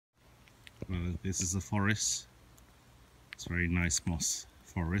this is the forest. It's very nice moss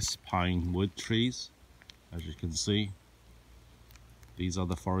forest, pine wood trees, as you can see. These are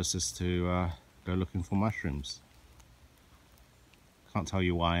the forests to go looking for mushrooms. Can't tell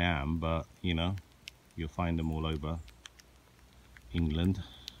you why I am, but you know, you'll find them all over England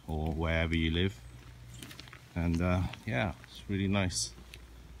or wherever you live. And yeah, it's really nice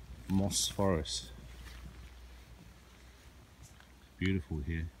moss forest. Beautiful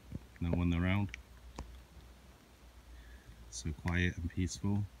here, no one around, so quiet and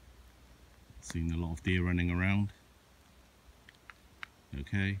peaceful. Seen a lot of deer running around.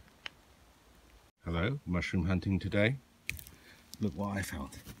 Okay, hello, mushroom hunting today. Look what I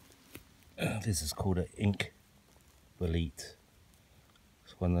found. This is called an ink bolete.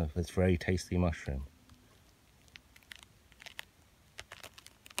 It's very tasty mushroom.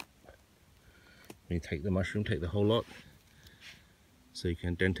 When you take the mushroom, take the whole lot, so you can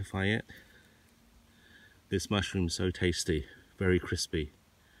identify it. This mushroom is so tasty, very crispy.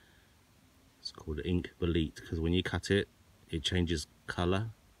 It's called ink bolete because when you cut it, it changes colour.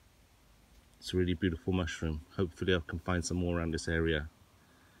 It's a really beautiful mushroom. Hopefully I can find some more around this area.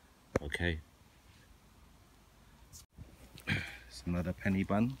 Okay. It's another penny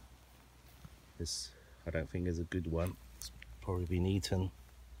bun. This I don't think is a good one. It's probably been eaten,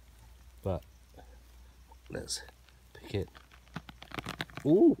 but let's pick it.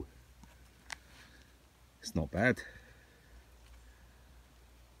 Ooh, it's not bad.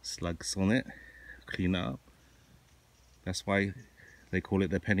 Slugs on it, clean it up. That's why they call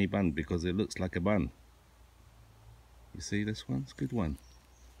it the penny bun, because it looks like a bun. You see this one? It's a good one.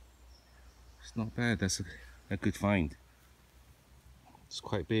 It's not bad, that's a good find. It's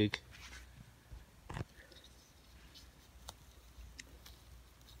quite big.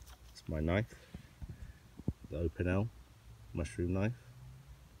 It's my knife, the open L mushroom knife.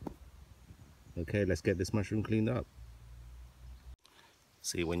 Okay, let's get this mushroom cleaned up.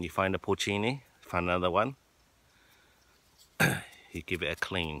 See, when you find a porcini, find another one, you give it a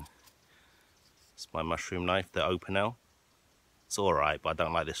clean. It's my mushroom knife, the open L. It's alright, but I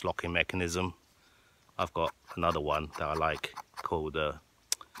don't like this locking mechanism. I've got another one that I like called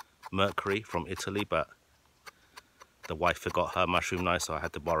Mercury from Italy, but the wife forgot her mushroom knife, so I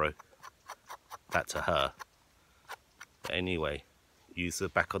had to borrow that to her. But anyway, use the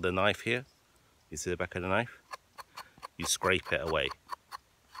back of the knife here. You see the back of the knife? You scrape it away.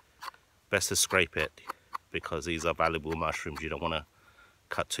 Best to scrape it because these are valuable mushrooms. You don't want to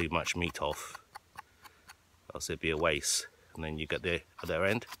cut too much meat off, else it'd be a waste. And then you get the other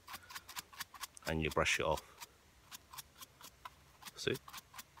end and you brush it off. See?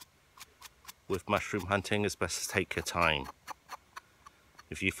 With mushroom hunting, it's best to take your time.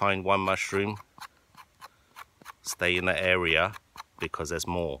 If you find one mushroom, stay in that area because there's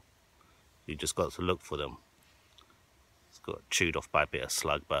more. You just got to look for them. It's got chewed off by a bit of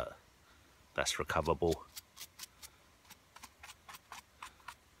slug, but that's recoverable.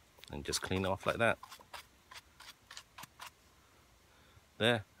 And just clean it off like that.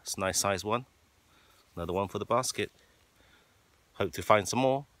 There, it's a nice size one. Another one for the basket. Hope to find some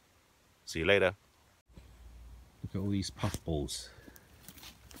more. See you later. Look at all these puffballs.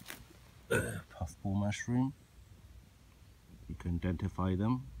 Puffball mushroom. You can identify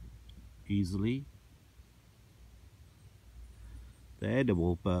them easily. They're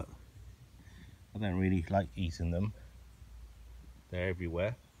edible, but I don't really like eating them. They're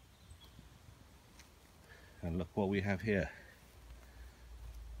everywhere. And look what we have here.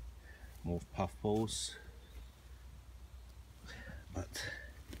 More puffballs. But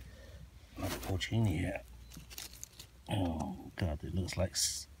not porcini here. Oh god, it looks like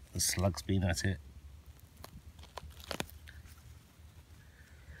the slug's been at it.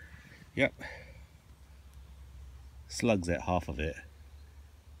 Yep. Slugs at half of it.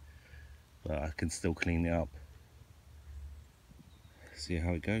 But I can still clean it up. See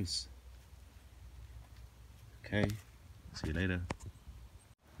how it goes. Okay, see you later.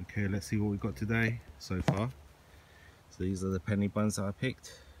 Okay, let's see what we've got today so far. So these are the penny buns that I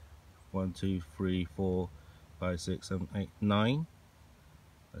picked. 1, 2, 3, 4, 5, 6, 7, 8, 9.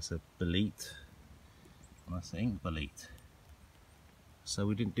 That's a bolete. And that's the ink bolete. So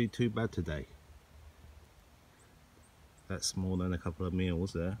we didn't do too bad today. That's more than a couple of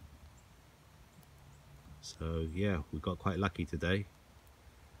meals there. So yeah, we got quite lucky today.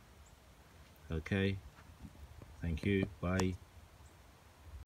 Okay, thank you, bye.